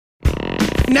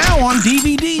now on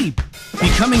DVD.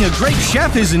 Becoming a great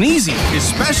chef isn't easy,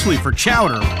 especially for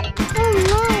Chowder. Oh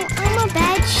no, I'm a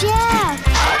bad chef.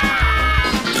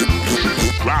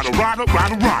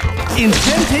 In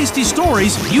 10 tasty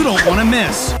stories you don't want to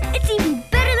miss. It's even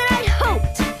better than I'd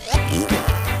hoped.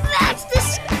 That's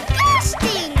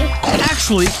disgusting.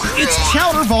 Actually, it's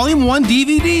Chowder Volume 1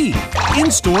 DVD. In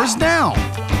stores now.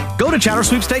 Go to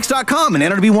ChowderSweepstakes.com and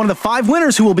enter to be one of the 5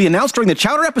 winners who will be announced during the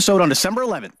Chowder episode on December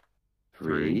 11th.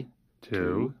 3,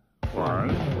 2, 1.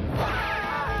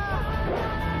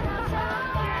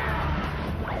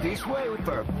 This way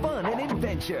for fun and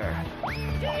adventure.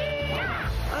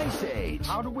 Ice Age.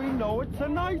 How do we know it's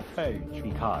an ice age?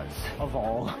 Because of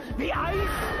all the ice.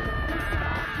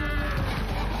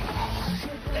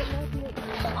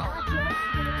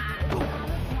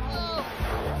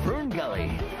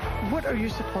 Ferngully. What are you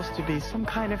supposed to be, some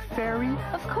kind of fairy?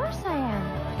 Of course I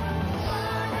am.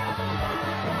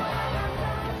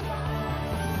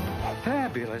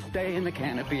 Fabulous day in the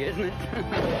canopy, isn't it?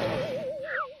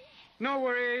 No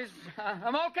worries,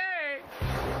 I'm okay.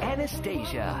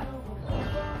 Anastasia.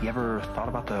 You ever thought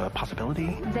about the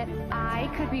possibility? That I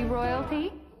could be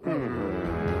royalty?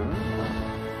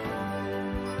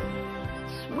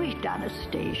 Sweet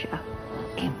Anastasia,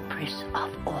 Empress of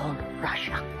all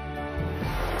Russia.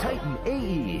 Titan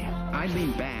AE. I'd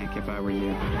lean back if I were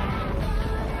you.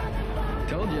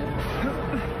 Told you.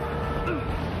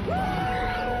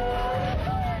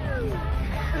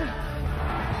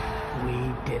 We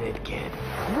did it, kid.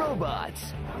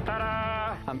 Robots.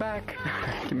 Ta-da! I'm back.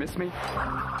 You miss me?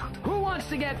 Who wants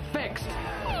to get fixed?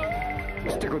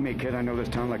 Stick with me, kid. I know this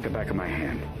town like the back of my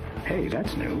hand. Hey,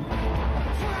 that's new.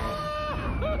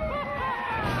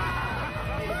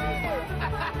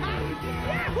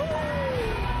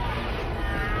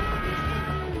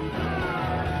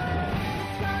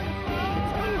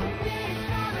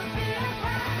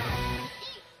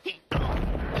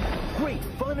 Great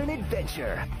fun and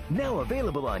adventure. Now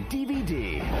available on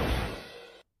DVD.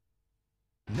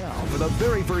 Now, for the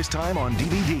very first time on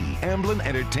DVD, Amblin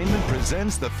Entertainment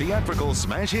presents the theatrical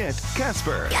smash hit,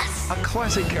 Casper. Yes! A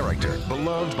classic character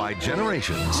beloved by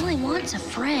generations. All I want's a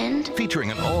friend.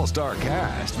 Featuring an all-star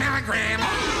cast. Milligram.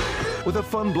 With a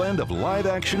fun blend of live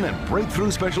action and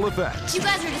breakthrough special effects. You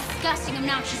guys are disgusting,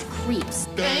 obnoxious creeps.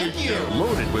 Thank you.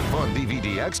 Loaded with fun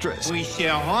DVD extras. We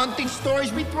share haunting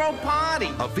stories, we throw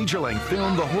parties. A feature-length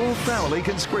film the whole family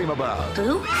can scream about.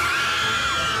 Boo?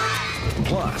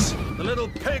 Plus, The little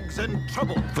pig's in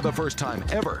trouble. for the first time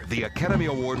ever, the Academy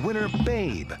Award winner,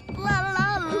 Babe. La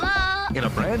la la. In a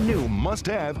brand new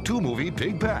must-have 2-movie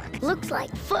big pack. Looks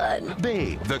like fun.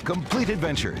 Babe, The Complete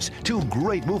Adventures. 2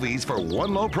 great movies for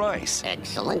one low price.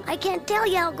 Excellent. I can't tell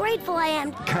you how grateful I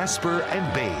am. Casper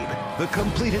and Babe, The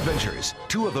Complete Adventures.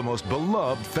 2 of the most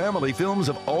beloved family films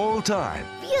of all time.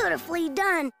 Beautifully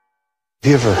done.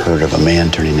 Have you ever heard of a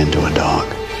man turning into a dog?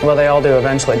 Well, they all do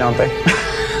eventually, don't they?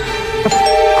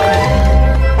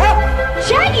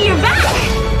 Shaggy, you're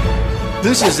back!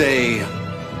 This is a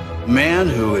man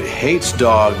who hates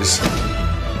dogs.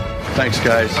 Thanks,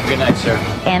 guys. Good night, sir.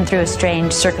 And through a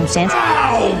strange circumstance,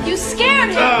 You scared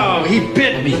him! Oh, he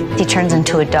bit me. he turns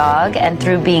into a dog, and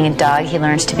through being a dog, he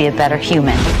learns to be a better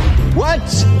human.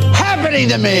 What's happening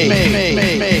to me?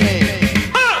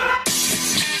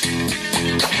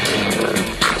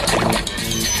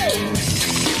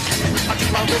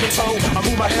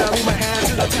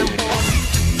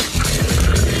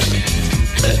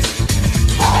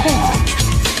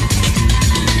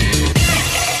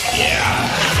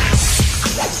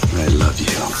 I love you.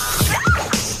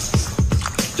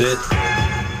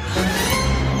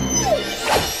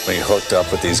 We hooked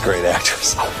up with these great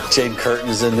actors. Jane Curtin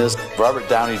is in this. Robert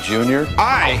Downey Jr.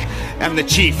 I am the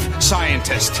chief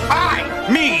scientist. I,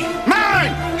 me,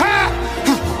 mine.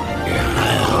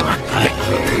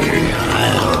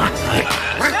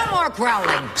 No more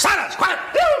growling. Silence, quiet.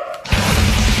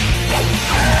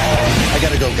 I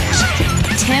gotta go, guys.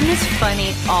 Tim is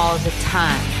funny all the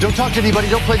time. Don't talk to anybody.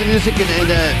 Don't play the music. And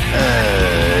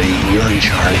you're in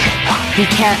charge. He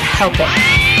can't help it.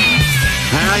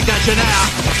 I got you now.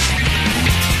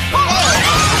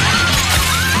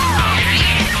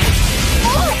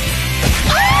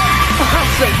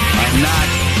 I'm not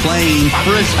playing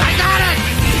prison. I got it.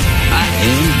 I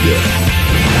am good.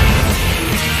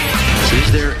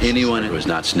 Is there anyone who has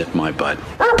not sniffed my butt?